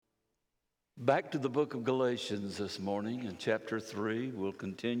Back to the book of Galatians this morning in chapter 3. We'll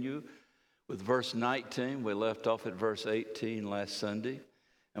continue with verse 19. We left off at verse 18 last Sunday,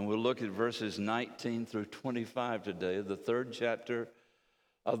 and we'll look at verses 19 through 25 today, the third chapter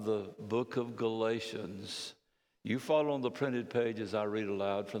of the book of Galatians. You follow on the printed page as I read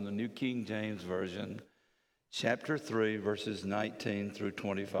aloud from the New King James Version, chapter 3, verses 19 through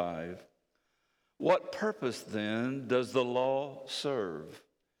 25. What purpose then does the law serve?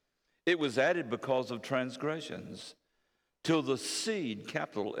 It was added because of transgressions, till the seed,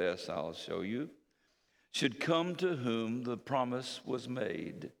 capital S, I'll show you, should come to whom the promise was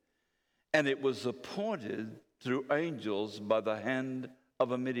made. And it was appointed through angels by the hand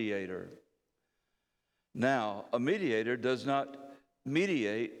of a mediator. Now, a mediator does not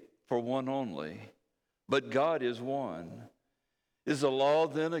mediate for one only, but God is one. Is the law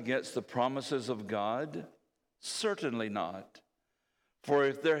then against the promises of God? Certainly not. For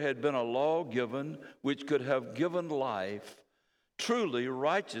if there had been a law given which could have given life, truly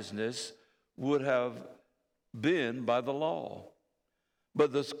righteousness would have been by the law.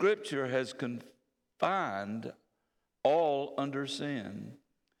 But the Scripture has confined all under sin,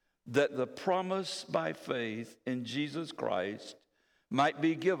 that the promise by faith in Jesus Christ might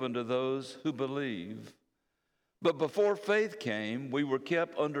be given to those who believe. But before faith came, we were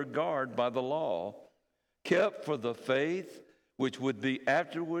kept under guard by the law, kept for the faith which would be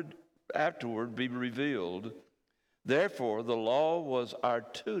afterward be revealed. Therefore, the law was our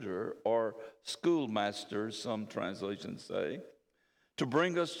tutor or schoolmaster, some translations say, to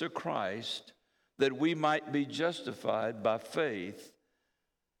bring us to Christ, that we might be justified by faith.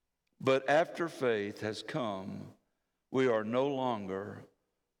 But after faith has come, we are no longer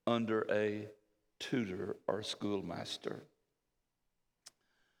under a tutor or schoolmaster.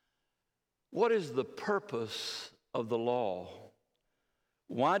 What is the purpose of the law?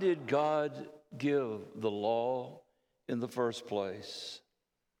 Why did God give the law in the first place?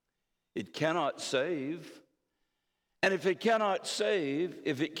 It cannot save. And if it cannot save,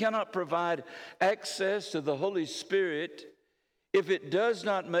 if it cannot provide access to the Holy Spirit, if it does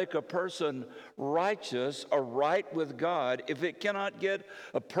not make a person righteous or right with God, if it cannot get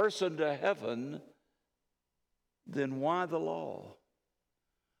a person to heaven, then why the law?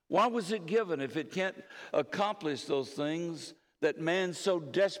 Why was it given if it can't accomplish those things that man so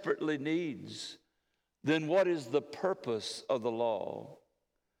desperately needs? Then what is the purpose of the law?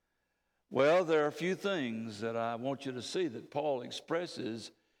 Well, there are a few things that I want you to see that Paul expresses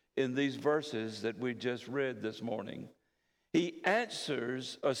in these verses that we just read this morning. He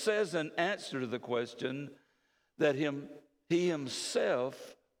says an answer to the question that he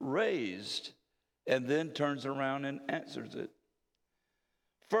himself raised, and then turns around and answers it.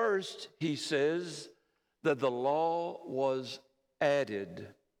 First, he says that the law was added.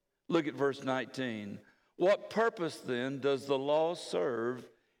 Look at verse 19. What purpose then does the law serve?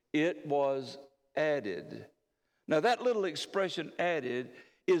 It was added. Now that little expression added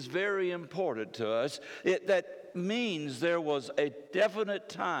is very important to us. That means there was a definite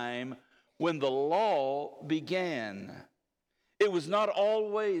time when the law began. It was not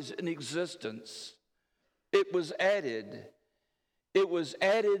always in existence. It was added. It was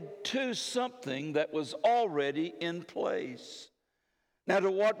added to something that was already in place. Now,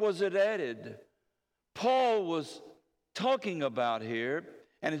 to what was it added? Paul was talking about here,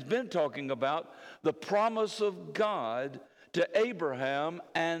 and has been talking about, the promise of God to Abraham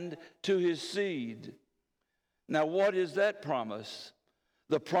and to his seed. Now, what is that promise?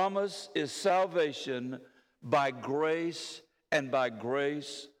 The promise is salvation by grace and by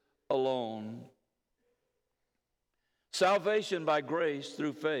grace alone. Salvation by grace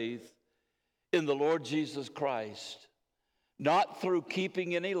through faith in the Lord Jesus Christ. Not through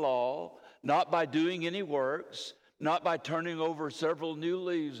keeping any law, not by doing any works, not by turning over several new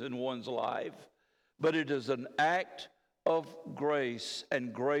leaves in one's life, but it is an act of grace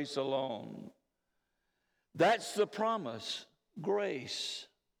and grace alone. That's the promise, grace.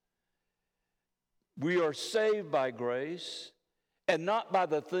 We are saved by grace, and not by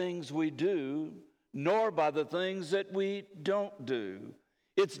the things we do, nor by the things that we don't do.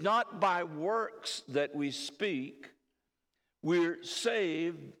 It's not by works that we speak. We're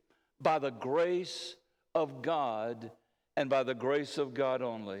saved by the grace of God and by the grace of God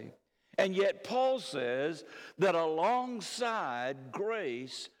only. And yet Paul says that alongside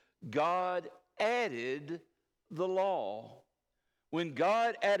grace, God added the law. When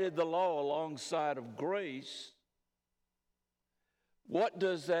God added the law alongside of grace, what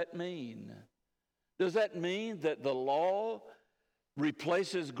does that mean? Does that mean that the law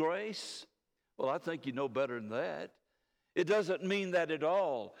replaces grace? Well, I think you know better than that. It doesn't mean that at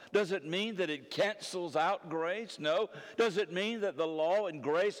all. Does it mean that it cancels out grace? No. Does it mean that the law and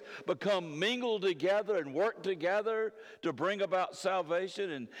grace become mingled together and work together to bring about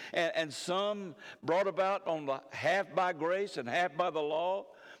salvation and some brought about on the half by grace and half by the law?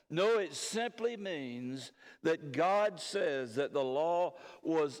 No, it simply means that God says that the law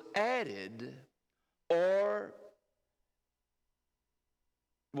was added or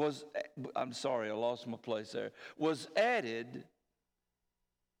was added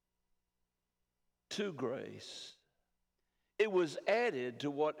to grace. It was added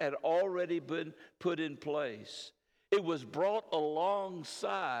to what had already been put in place. It was brought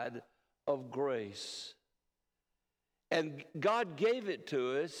alongside of grace. And God gave it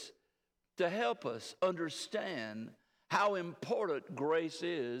to us to help us understand how important grace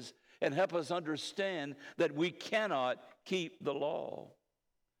is and help us understand that we cannot keep the law.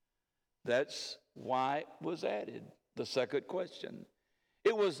 That's why it was added. The second question.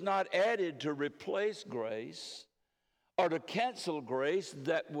 It was not added to replace grace or to cancel grace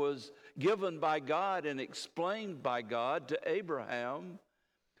that was given by God and explained by God to Abraham,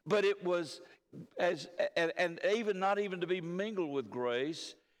 but it was even not even to be mingled with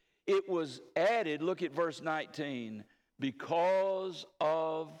grace. It was added, look at verse 19, because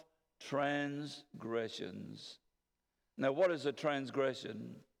of transgressions. Now, what is a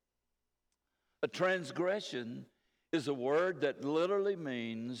transgression? A transgression is a word that literally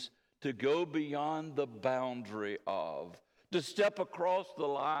means to go beyond the boundary of, to step across the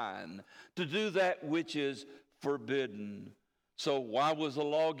line, to do that which is forbidden. So why was the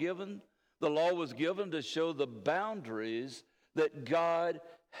law given? The law was given to show the boundaries that God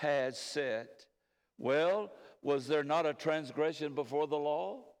has set. Well, was there not a transgression before the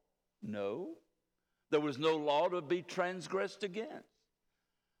law? No. There was no law to be transgressed against.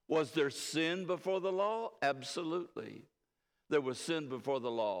 Was there sin before the law? Absolutely. There was sin before the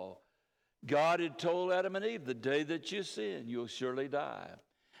law. God had told Adam and Eve, the day that you sin, you'll surely die.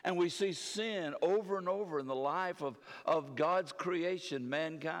 And we see sin over and over in the life of God's creation,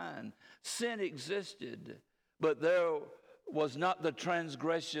 mankind. Sin existed, but there was not the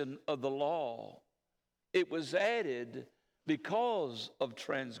transgression of the law. It was added because of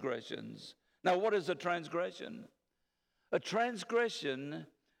transgressions. Now, what is a transgression? A transgression,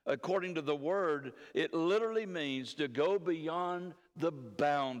 according to the word, it literally means to go beyond the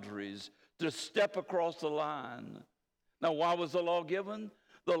boundaries, to step across the line. Now, why was the law given?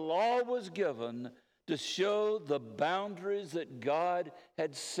 The law was given to show the boundaries that God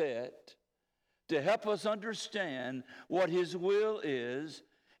had set, to help us understand what His will is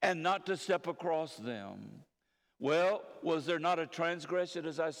and not to step across them. Well, was there not a transgression,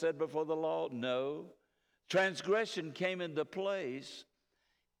 as I said, before the law? No. Transgression came into place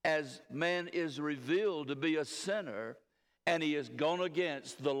as man is revealed to be a sinner and he has gone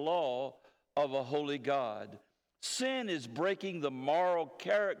against the law of a holy God. Sin is breaking the moral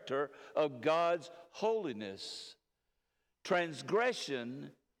character of God's holiness.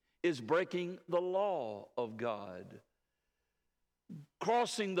 Transgression is breaking the law of God.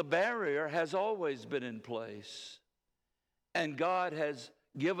 Crossing the barrier has always been in place, and God has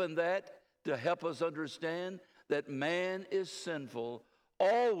given that to help us understand that man is sinful,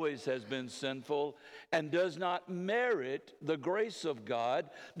 always has been sinful, and does not merit the grace of God,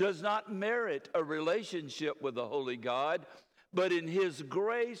 does not merit a relationship with the holy God, but in His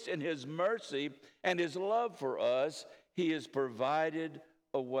grace and His mercy and His love for us, He has provided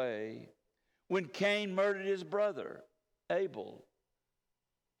a way. When Cain murdered his brother, Abel,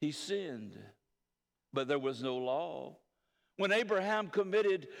 he sinned, but there was no law. When Abraham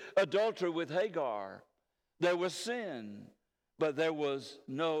committed adultery with Hagar, there was sin, but there was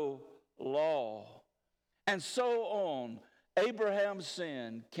no law. And so on. Abraham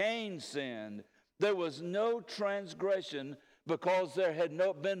sinned, Cain sinned. There was no transgression because there had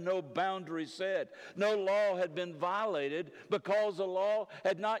been no boundary set. No law had been violated because the law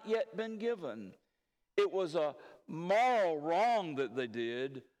had not yet been given. It was a moral wrong that they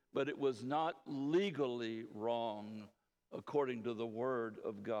did, but it was not legally wrong according to the Word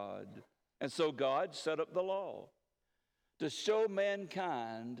of God. And so God set up the law to show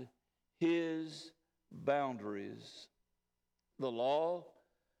mankind His boundaries. The law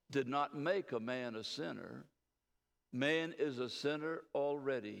did not make a man a sinner. Man is a sinner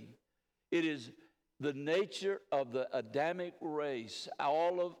already. It is the nature of the Adamic race,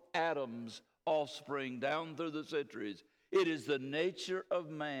 all of Adam's offspring down through the centuries. It is the nature of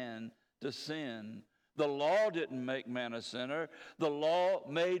man to sin. The law didn't make man a sinner. The law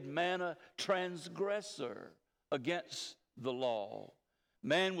made man a transgressor against the law.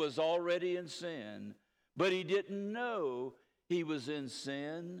 Man was already in sin, But he didn't know he was in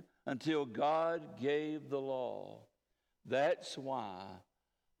sin until God gave the law. That's why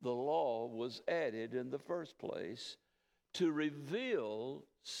the law was added in the first place, to reveal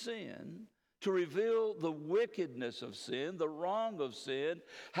sin, to reveal the wickedness of sin, the wrong of sin,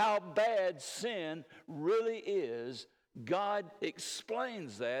 how bad sin really is. God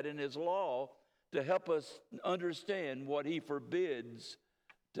explains that in his law to help us understand what he forbids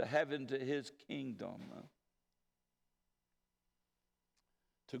to have into his kingdom.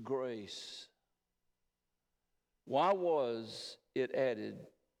 To grace. Why was it added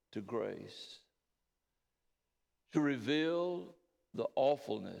to grace? To reveal the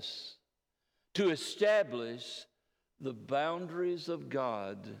awfulness, to establish the boundaries of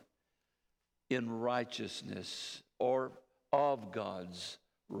God in righteousness, or of God's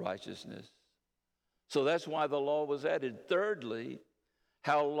righteousness. So that's why the law was added. Thirdly,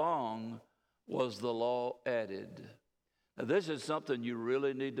 how long was the law added? Now, this is something you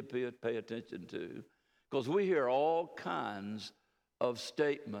really need to pay attention to, because we hear all kinds of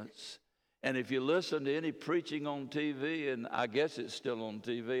statements. And if you listen to any preaching on TV, and I guess it's still on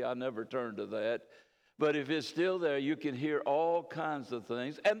TV, I never turned to that, but if it's still there, you can hear all kinds of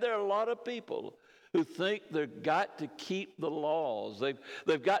things. And there are a lot of people who think they've got to keep the laws.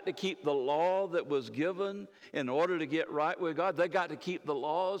 They've got to keep the law that was given in order to get right with God. They've got to keep the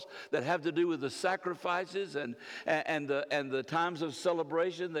laws that have to do with the sacrifices and the times of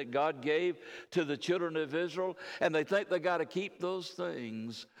celebration that God gave to the children of Israel. And they think they've got to keep those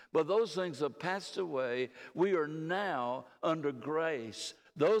things. But those things have passed away. We are now under grace.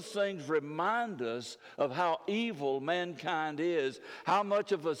 Those things remind us of how evil mankind is, how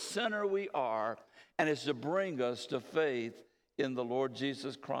much of a sinner we are, and it's to bring us to faith in the Lord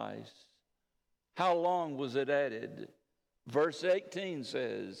Jesus Christ. How long was it added? Verse 18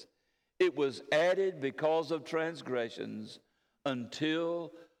 says, it was added because of transgressions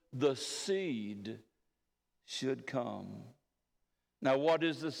until the seed should come. Now, what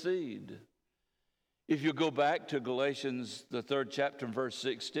is the seed? If you go back to Galatians, the 3rd chapter, and verse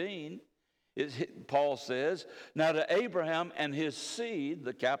 16, Paul says, now to Abraham and his seed,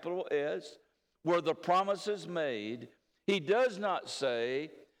 the capital S, were the promises made. He does not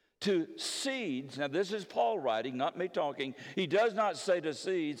say to seeds. Now, this is Paul writing, not me talking. He does not say to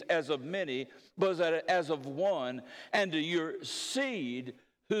seeds as of many, but as of one, and to your seed,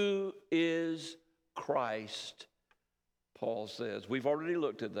 who is Christ, Paul says. We've already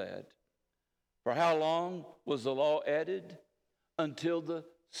looked at that. For how long was the law added? Until the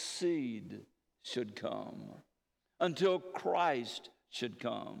seed should come, until Christ should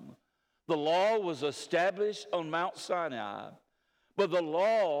come. The law was established on Mount Sinai, but the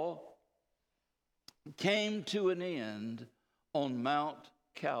law came to an end on Mount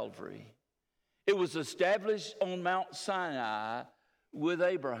Calvary. It was established on Mount Sinai with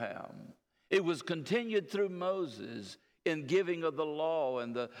Abraham. It was continued through Moses in giving of the law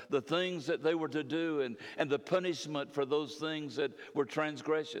and the things that they were to do and the punishment for those things that were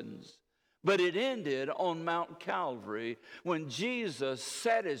transgressions. But it ended on Mount Calvary when Jesus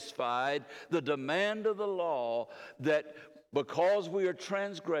satisfied the demand of the law that because we are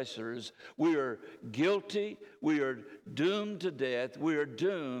transgressors, we are guilty, we are doomed to death, we are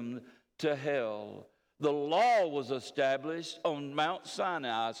doomed to hell. The law was established on Mount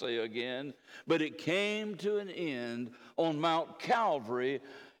Sinai, I say again, but it came to an end on Mount Calvary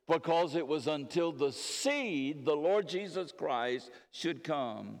because it was until the seed, the Lord Jesus Christ, should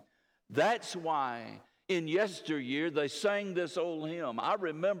come. That's why in yesteryear they sang this old hymn. I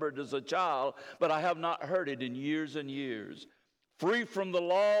remember it as a child, but I have not heard it in years and years. Free from the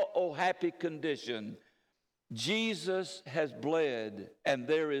law, oh happy condition. Jesus has bled and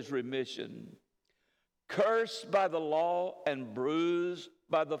there is remission. Cursed by the law and bruised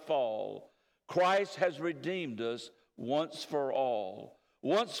by the fall, Christ has redeemed us once for all.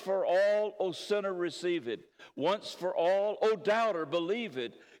 Once for all, O sinner, receive it. Once for all, O doubter, believe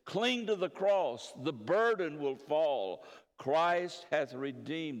it. Cling to the cross, the burden will fall. Christ hath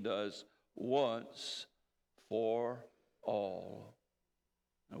redeemed us once for all.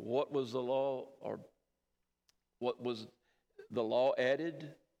 Now, what was the law, or what was the law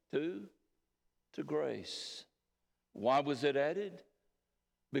added to? To grace. Why was it added?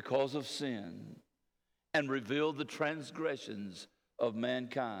 Because of sin, and revealed the transgressions of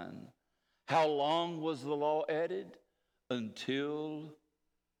mankind. How long was the law added? Until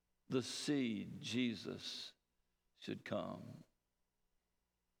the seed, Jesus, should come.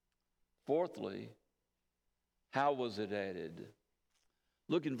 Fourthly, how was it added?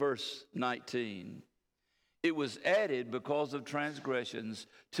 Look in verse 19. It was added because of transgressions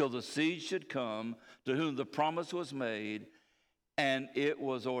till the seed should come to whom the promise was made, and it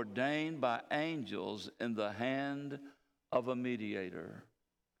was ordained by angels in the hand of a mediator.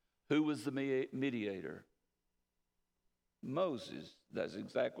 Who was the mediator? Moses. That's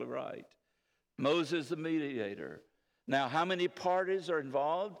exactly right. Moses, the mediator. Now, how many parties are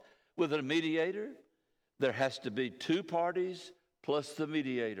involved with a mediator? There has to be 2 parties plus the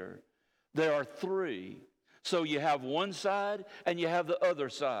mediator. There are 3. So you have one side and you have the other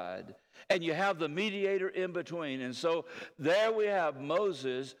side. And you have the mediator in between. And so there we have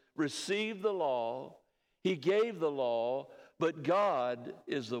Moses received the law. He gave the law, but God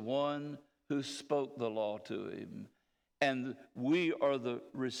is the one who spoke the law to him. And we are the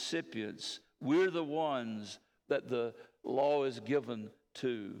recipients. We're the ones that the law is given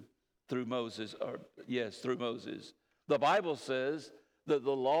to through Moses. Through Moses. The Bible says that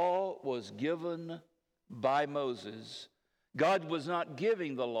the law was given by Moses. God was not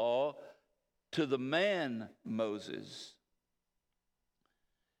giving the law to the man Moses.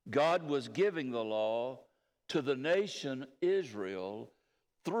 God was giving the law to the nation Israel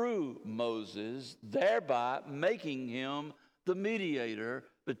through Moses, thereby making him the mediator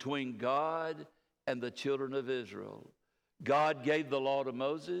between God and the children of Israel. God gave the law to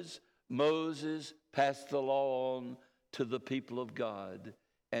Moses. Moses passed the law on to the people of God,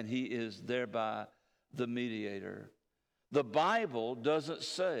 and he is thereby the mediator. The Bible doesn't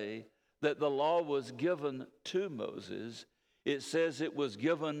say that the law was given to Moses. It says it was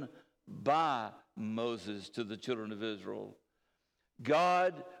given by Moses to the children of Israel.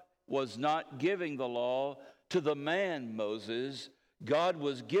 God was not giving the law to the man Moses. God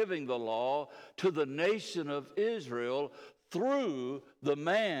was giving the law to the nation of Israel through the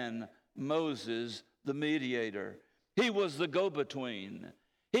man Moses, the mediator. He was the go-between.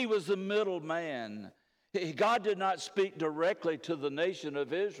 He was the middleman. God did not speak directly to the nation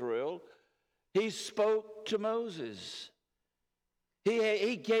of Israel. He spoke to Moses.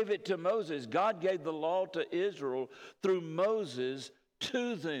 He gave it to Moses. God gave the law to Israel through Moses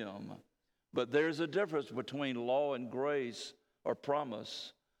to them. But there's a difference between law and grace or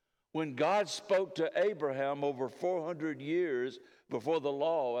promise. When God spoke to Abraham over 400 years before the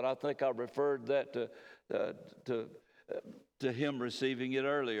law, and I think I referred that to him receiving it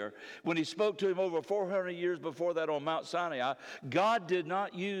earlier. When he spoke to him over 400 years before that on Mount Sinai, God did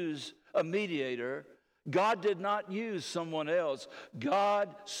not use a mediator. God did not use someone else.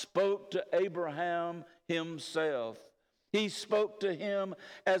 God spoke to Abraham himself. He spoke to him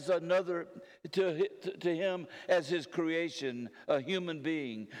as to him as his creation, a human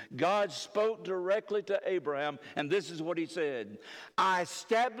being. God spoke directly to Abraham, and this is what he said: I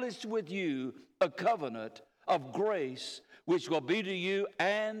established with you a covenant of grace, which will be to you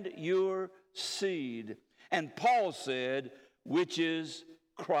and your seed. And Paul said, which is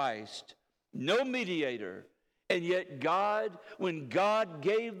Christ. No mediator. And yet God, when God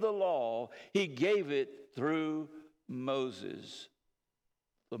gave the law, he gave it through Moses,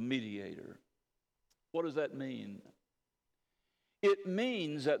 the mediator. What does that mean? It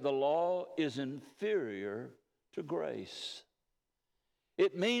means that the law is inferior to grace.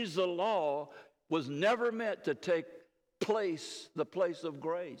 It means the law was never meant to take the place of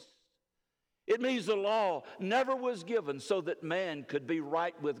grace. It means the law never was given so that man could be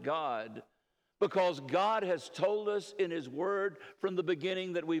right with God, because God has told us in his word from the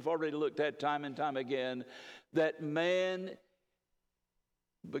beginning, that we've already looked at time and time again, that man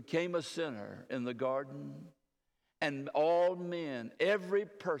became a sinner in the garden, and all men, every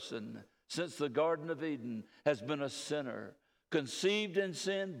person since the Garden of Eden has been a sinner, conceived in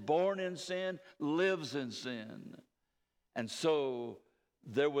sin, born in sin, lives in sin. And so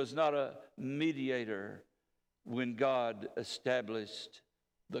there was not a mediator when God established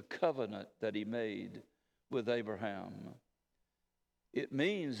the covenant that he made with Abraham. It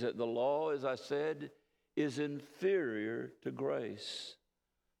means that the law, as I said, is inferior to grace.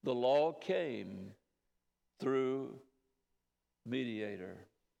 The law came through mediator.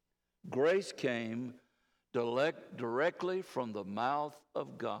 Grace came directly from the mouth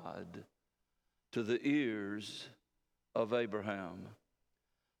of God to the ears of Abraham.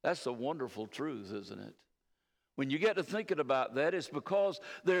 That's a wonderful truth, isn't it? When you get to thinking about that, it's because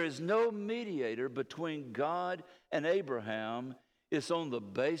there is no mediator between God and Abraham. It's on the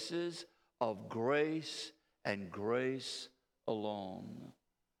basis of grace and grace alone.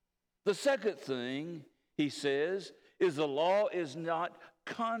 The second thing he says is the law is not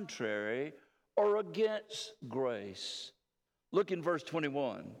contrary or against grace. Look in verse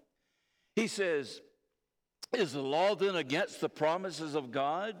 21. He says, is the law then against the promises of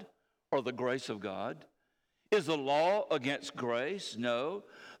God or the grace of God? Is the law against grace? No,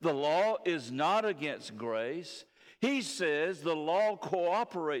 the law is not against grace. He says the law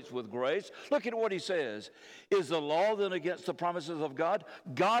cooperates with grace. Look at what he says. Is the law then against the promises of God?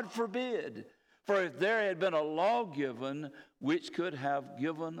 God forbid. For if there had been a law given which could have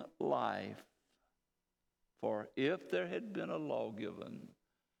given life. For if there had been a law given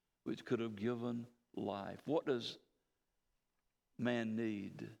which could have given life. What does man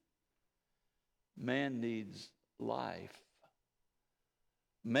need? Man needs life.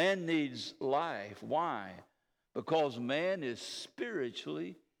 Man needs life. Why? Because man is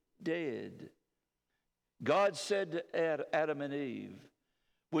spiritually dead. God said to Adam and Eve,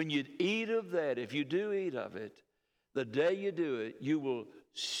 when you eat of that, if you do eat of it, the day you do it, you will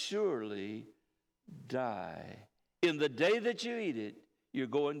surely die. In the day that you eat it, you're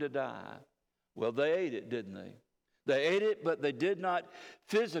going to die. Well, they ate it, didn't they? They ate it, but they did not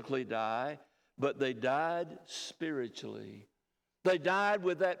physically die, but they died spiritually. They died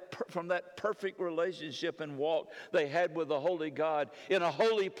with from that perfect relationship and walk they had with the holy God in a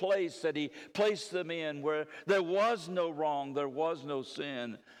holy place that he placed them in, where there was no wrong, there was no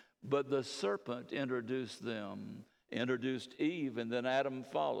sin. But the serpent introduced them, introduced Eve, and then Adam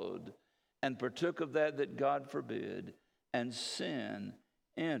followed and partook of that God forbid, and sin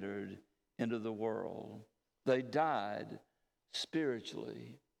entered into the world. They died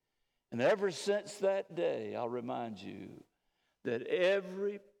spiritually. And ever since that day, I'll remind you, that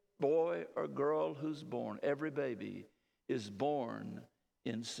every boy or girl who's born, every baby, is born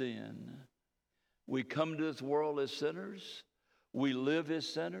in sin. We come to this world as sinners. We live as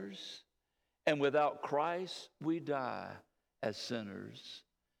sinners. And without Christ, we die as sinners.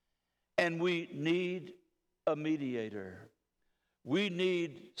 And we need a mediator. We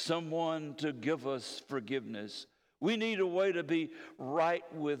need someone to give us forgiveness. We need a way to be right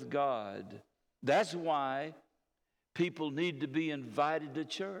with God. That's why people need to be invited to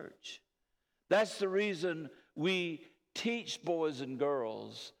church. That's the reason we teach boys and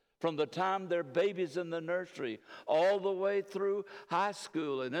girls from the time they're babies in the nursery all the way through high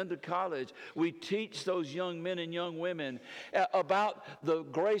school and into college. We teach those young men and young women about the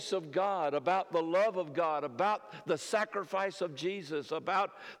grace of God, about the love of God, about the sacrifice of Jesus,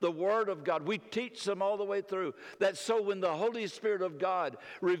 about the Word of God. We teach them all the way through. That so when the Holy Spirit of God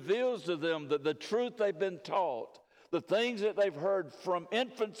reveals to them that the truth they've been taught, the things that they've heard from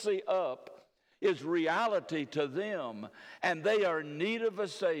infancy up, is reality to them, and they are in need of a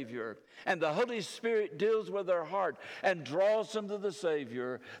Savior. And the Holy Spirit deals with their heart and draws them to the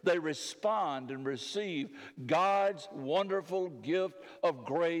Savior. They respond and receive God's wonderful gift of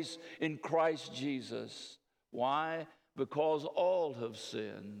grace in Christ Jesus. Why? Because all have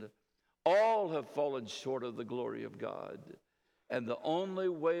sinned. All have fallen short of the glory of God. And the only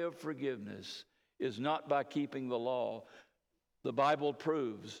way of forgiveness is not by keeping the law. The Bible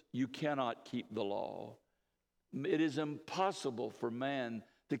proves you cannot keep the law. It is impossible for man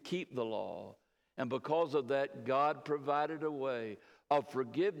to keep the law. And because of that, God provided a way of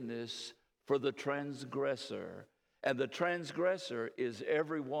forgiveness for the transgressor. And the transgressor is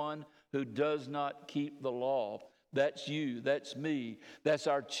everyone who does not keep the law. That's you, that's me, that's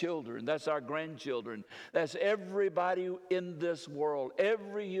our children, that's our grandchildren, that's everybody in this world.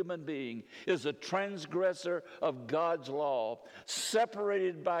 Every human being is a transgressor of God's law,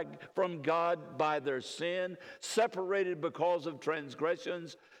 separated from God by their sin, separated because of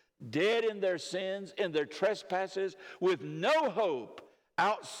transgressions, dead in their sins, in their trespasses, with no hope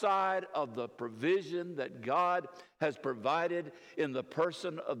outside of the provision that God has provided in the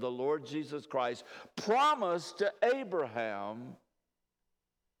person of the Lord Jesus Christ, promised to Abraham,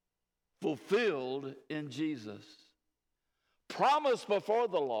 fulfilled in Jesus. Promised before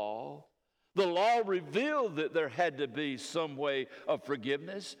the law revealed that there had to be some way of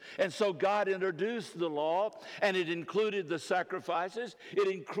forgiveness. And so God introduced the law, and it included the sacrifices. It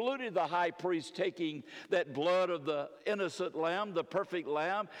included the high priest taking that blood of the innocent lamb, the perfect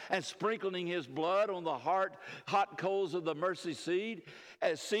lamb, and sprinkling his blood on the hot coals of the mercy seat,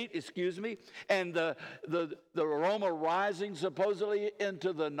 and the aroma rising supposedly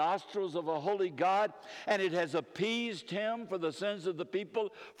into the nostrils of a holy God, and it has appeased him for the sins of the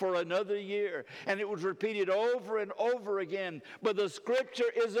people for another year. And it was repeated over and over again. But the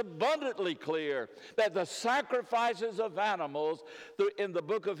scripture is abundantly clear that the sacrifices of animals in the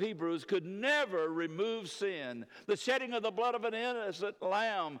book of Hebrews could never remove sin. The shedding of the blood of an innocent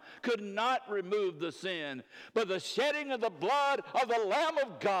lamb could not remove the sin. But the shedding of the blood of the Lamb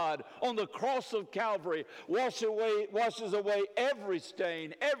of God on the cross of Calvary washes away every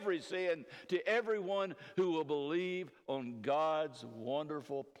stain, every sin, to everyone who will believe on God's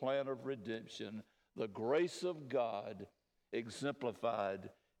wonderful plan of redemption the grace of God exemplified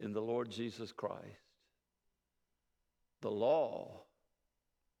in the Lord Jesus Christ. The law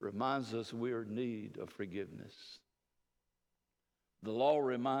reminds us we are in need of forgiveness. The law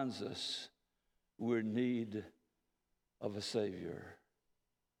reminds us we're in need of a Savior.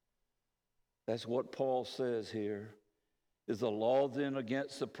 That's what Paul says here. Is the law then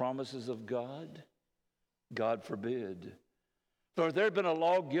against the promises of God? God forbid. For if there had been a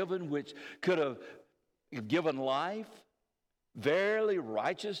law given which could have given life, verily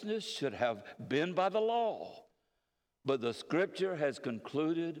righteousness should have been by the law. But the Scripture has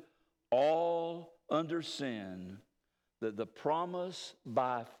concluded all under sin, that the promise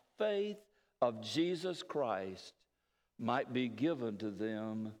by faith of Jesus Christ might be given to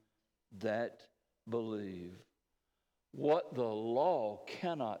them that believe. What the law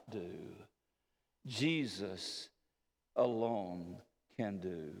cannot do, Jesus alone can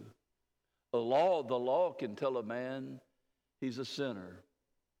do. The law can tell a man he's a sinner.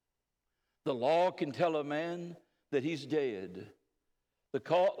 The law can tell a man that he's dead. The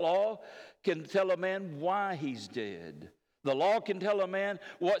law can tell a man why he's dead. The law can tell a man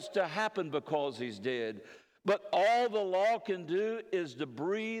what's to happen because he's dead. But all the law can do is to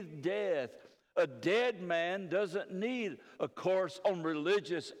breathe death. A dead man doesn't need a course on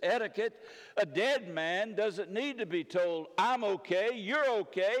religious etiquette. A dead man doesn't need to be told, I'm okay, you're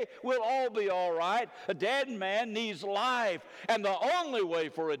okay, we'll all be all right. A dead man needs life. And the only way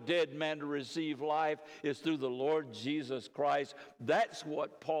for a dead man to receive life is through the Lord Jesus Christ. That's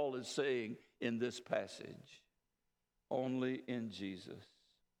what Paul is saying in this passage. Only in Jesus.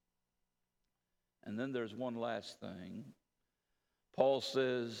 And then there's one last thing. Paul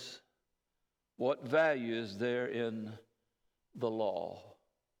says, what value is there in the law?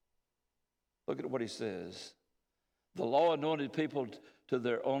 Look at what he says. The law anointed people to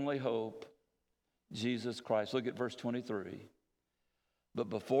their only hope, Jesus Christ. Look at verse 23. But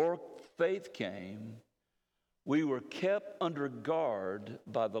before faith came, we were kept under guard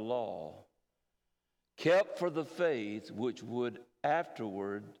by the law, kept for the faith which would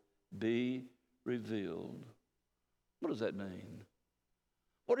afterward be revealed. What does that mean?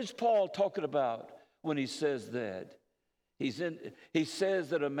 What is Paul talking about when he says that? He says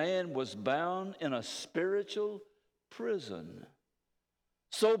that a man was bound in a spiritual prison.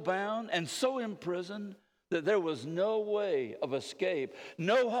 So bound and so imprisoned that there was no way of escape,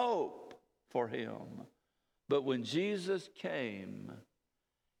 no hope for him. But when Jesus came,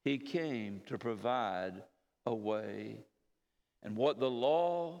 he came to provide a way. And what the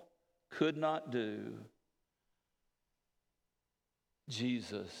law could not do,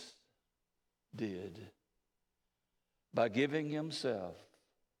 Jesus did by giving himself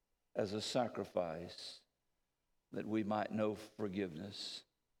as a sacrifice that we might know forgiveness.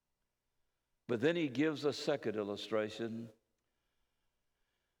 But then he gives a second illustration,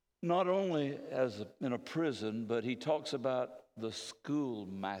 not only as in a prison, but he talks about the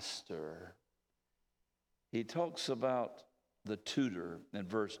schoolmaster. He talks about the tutor in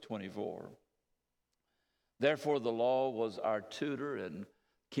verse 24. Therefore, the law was our tutor, and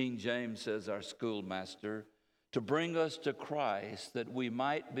King James says our schoolmaster, to bring us to Christ that we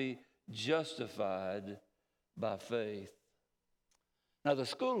might be justified by faith. Now, the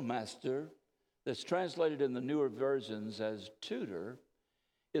schoolmaster that's translated in the newer versions as tutor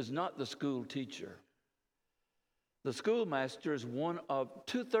is not the school teacher. The schoolmaster is one of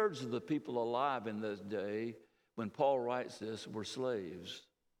 2/3 of the people alive in this day when Paul writes this were slaves.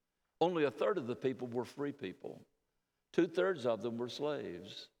 Only 1/3 of the people were free people. 2/3 of them were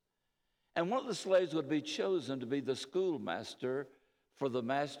slaves. And one of the slaves would be chosen to be the schoolmaster for the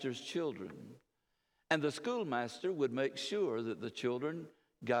master's children. And the schoolmaster would make sure that the children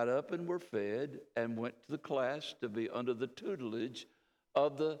got up and were fed and went to the class to be under the tutelage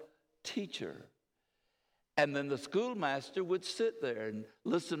of the teacher. And then the schoolmaster would sit there and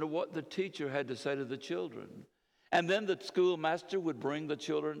listen to what the teacher had to say to the children. And then the schoolmaster would bring the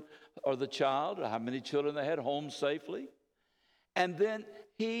children or the child, or how many children they had, home safely. And then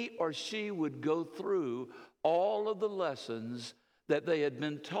he or she would go through all of the lessons that they had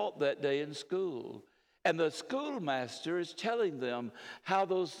been taught that day in school. And the schoolmaster is telling them how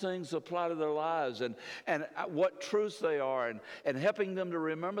those things apply to their lives and what truths they are and helping them to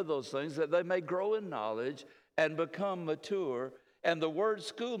remember those things that they may grow in knowledge and become mature. And the word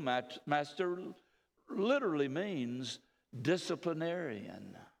schoolmaster literally means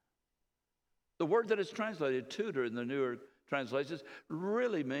disciplinarian. The word that is translated tutor in the newer translations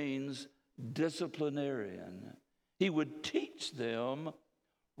really means disciplinarian. He would teach them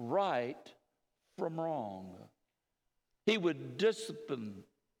right from wrong. He would discipline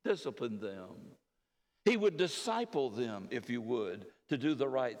them. He would disciple them, if you would, to do the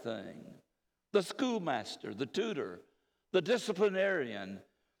right thing. The schoolmaster, the tutor, the disciplinarian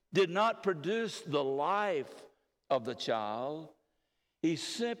did not produce the life of the child. He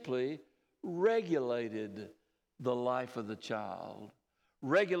simply regulated the life of the child,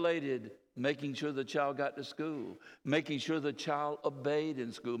 regulated making sure the child got to school, making sure the child obeyed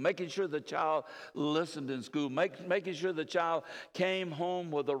in school, making sure the child listened in school, making sure the child came home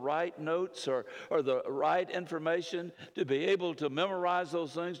with the right notes or the right information to be able to memorize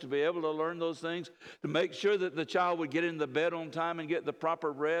those things, to be able to learn those things, to make sure that the child would get into bed on time and get the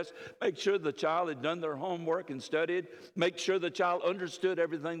proper rest, make sure the child had done their homework and studied, make sure the child understood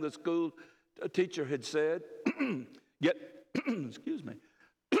everything the school teacher had said, excuse me,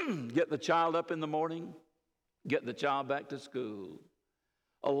 get the child up in the morning, get the child back to school,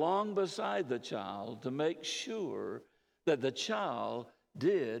 along beside the child to make sure that the child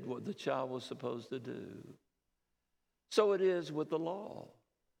did what the child was supposed to do. So it is with the law.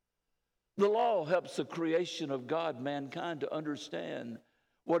 The law helps the creation of God, mankind, to understand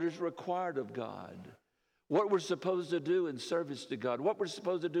what is required of God, what we're supposed to do in service to God, what we're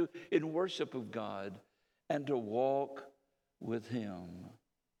supposed to do in worship of God, and to walk with Him.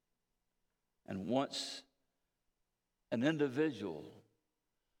 And once an individual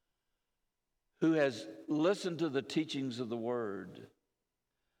who has listened to the teachings of the Word,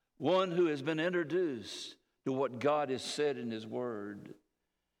 one who has been introduced to what God has said in His Word,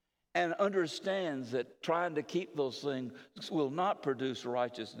 and understands that trying to keep those things will not produce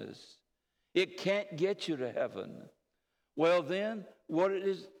righteousness, it can't get you to heaven, well then,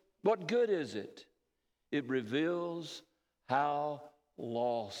 what good is it? It reveals how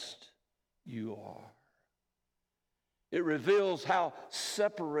lost you are. It reveals how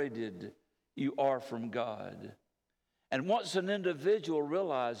separated you are from God. And once an individual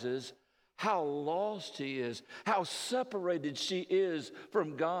realizes how lost he is, how separated she is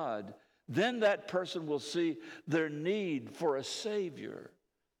from God, then that person will see their need for a Savior.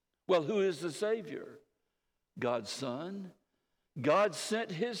 Well, who is the Savior? God's Son. God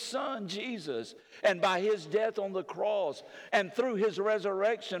sent His Son, Jesus, and by His death on the cross and through His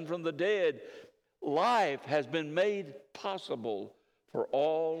resurrection from the dead, life has been made possible for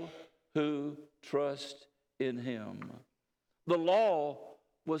all who trust in Him. The law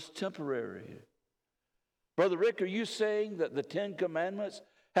was temporary. Brother Rick, are you saying that the Ten Commandments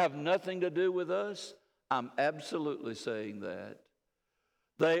have nothing to do with us? I'm absolutely saying that.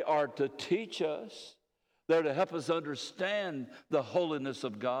 They are to teach us. They're to help us understand the holiness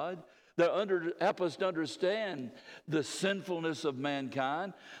of God. They're to help us to understand the sinfulness of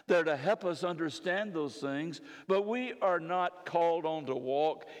mankind. They're to help us understand those things. But we are not called on to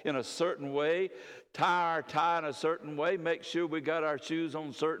walk in a certain way, tie our tie in a certain way, make sure we got our shoes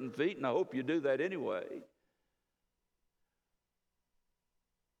on certain feet, and I hope you do that anyway.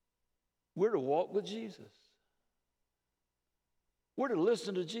 We're to walk with Jesus. We're to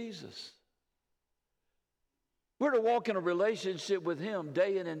listen to Jesus. We're to walk in a relationship with Him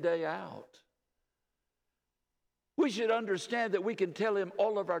day in and day out. We should understand that we can tell Him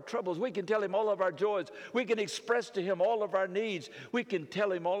all of our troubles. We can tell Him all of our joys. We can express to Him all of our needs. We can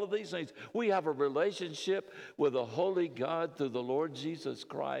tell Him all of these things. We have a relationship with a holy God through the Lord Jesus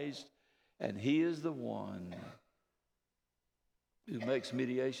Christ, and He is the one who makes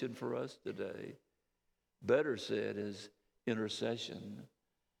mediation for us today. Better said is intercession.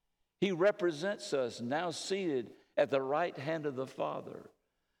 He represents us now seated at the right hand of the Father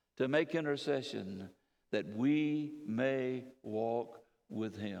to make intercession that we may walk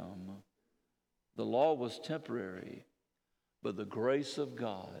with Him. The law was temporary, but the grace of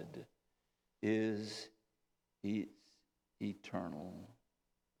God is eternal.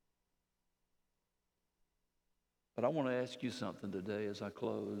 But I want to ask you something today as I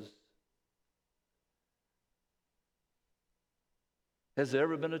close. Has there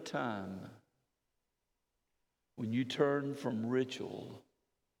ever been a time when you turned from ritual?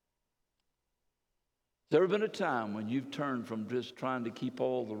 Has there ever been a time when you've turned from just trying to keep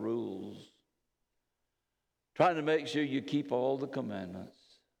all the rules, trying to make sure you keep all the commandments?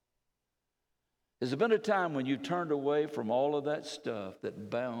 Has there been a time when you turned away from all of that stuff that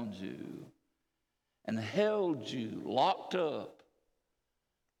bound you and held you locked up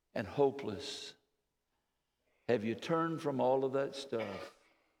and hopeless? Have you turned from all of that stuff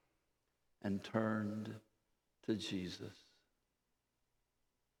and turned to Jesus,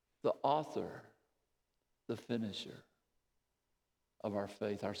 the author, the finisher of our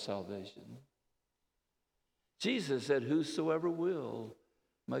faith, our salvation? Jesus said, whosoever will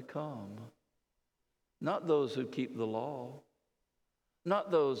may come. Not those who keep the law,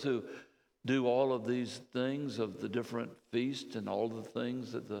 not those who do all of these things of the different feasts and all the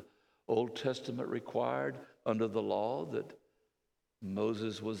things that the Old Testament required under the law, that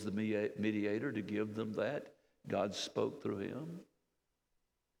Moses was the mediator to give them that. God spoke through him.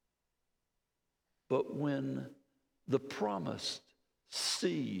 But when the promised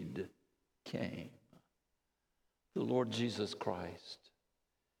seed came, the Lord Jesus Christ,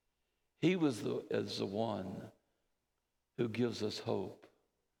 he was the one who gives us hope,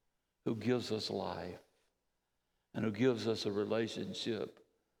 who gives us life, and who gives us a relationship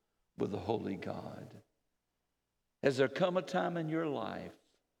with the Holy God. Has there come a time in your life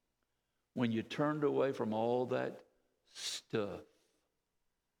when you turned away from all that stuff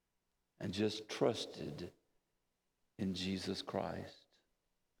and just trusted in Jesus Christ,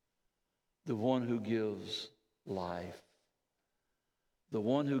 the one who gives life, the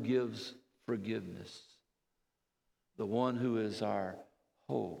one who gives forgiveness, the one who is our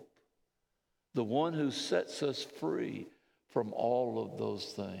hope, the one who sets us free from all of those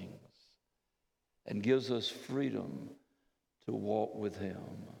things and gives us freedom to walk with him,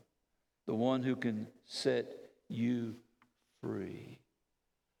 the one who can set you free,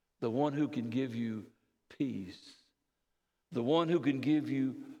 the one who can give you peace, the one who can give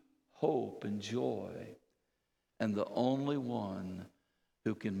you hope and joy, and the only one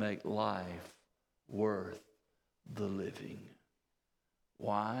who can make life worth the living.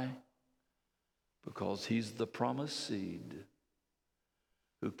 Why? Because he's the promised seed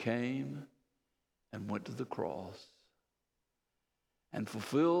who came and went to the cross and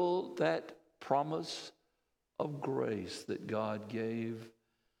fulfilled that promise of grace that God gave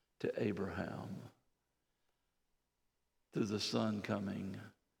to Abraham through the Son coming,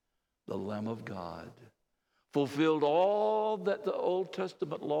 the Lamb of God, fulfilled all that the Old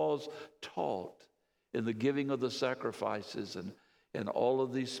Testament laws taught in the giving of the sacrifices and all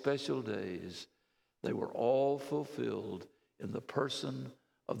of these special days. They were all fulfilled in the person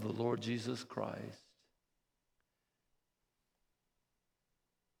of the Lord Jesus Christ.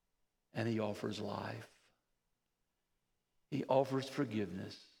 And he offers life. He offers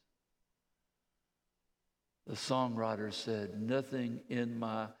forgiveness. The songwriter said, "Nothing in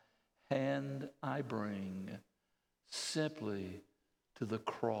my hand I bring, simply to the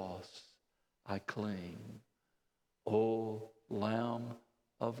cross I cling. O Lamb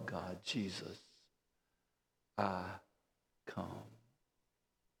of God, Jesus, I come."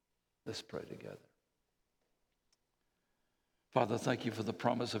 Let's pray together. Father, thank you for the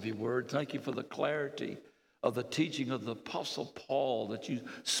promise of your word. Thank you for the clarity of the teaching of the Apostle Paul that you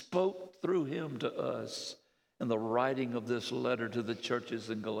spoke through him to us in the writing of this letter to the churches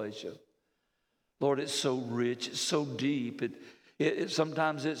in Galatia. Lord, it's so rich, it's so deep.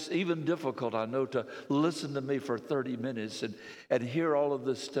 Sometimes it's even difficult, I know, to listen to me for 30 minutes and hear all of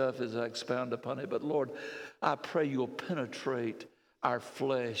this stuff as I expound upon it. But Lord, I pray you'll penetrate our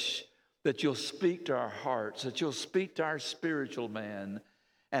flesh, that you'll speak to our hearts, that you'll speak to our spiritual man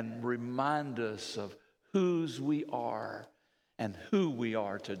and remind us of whose we are and who we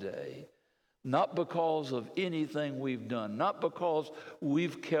are today. Not because of anything we've done, not because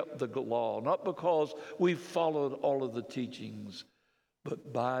we've kept the law, not because we've followed all of the teachings,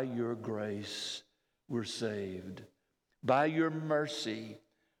 but by your grace we're saved. By your mercy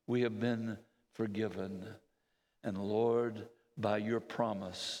we have been forgiven. And Lord, by your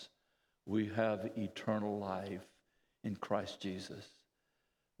promise we have eternal life in Christ Jesus.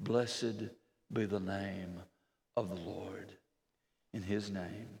 Blessed be the name of the Lord. In his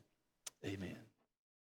name, amen.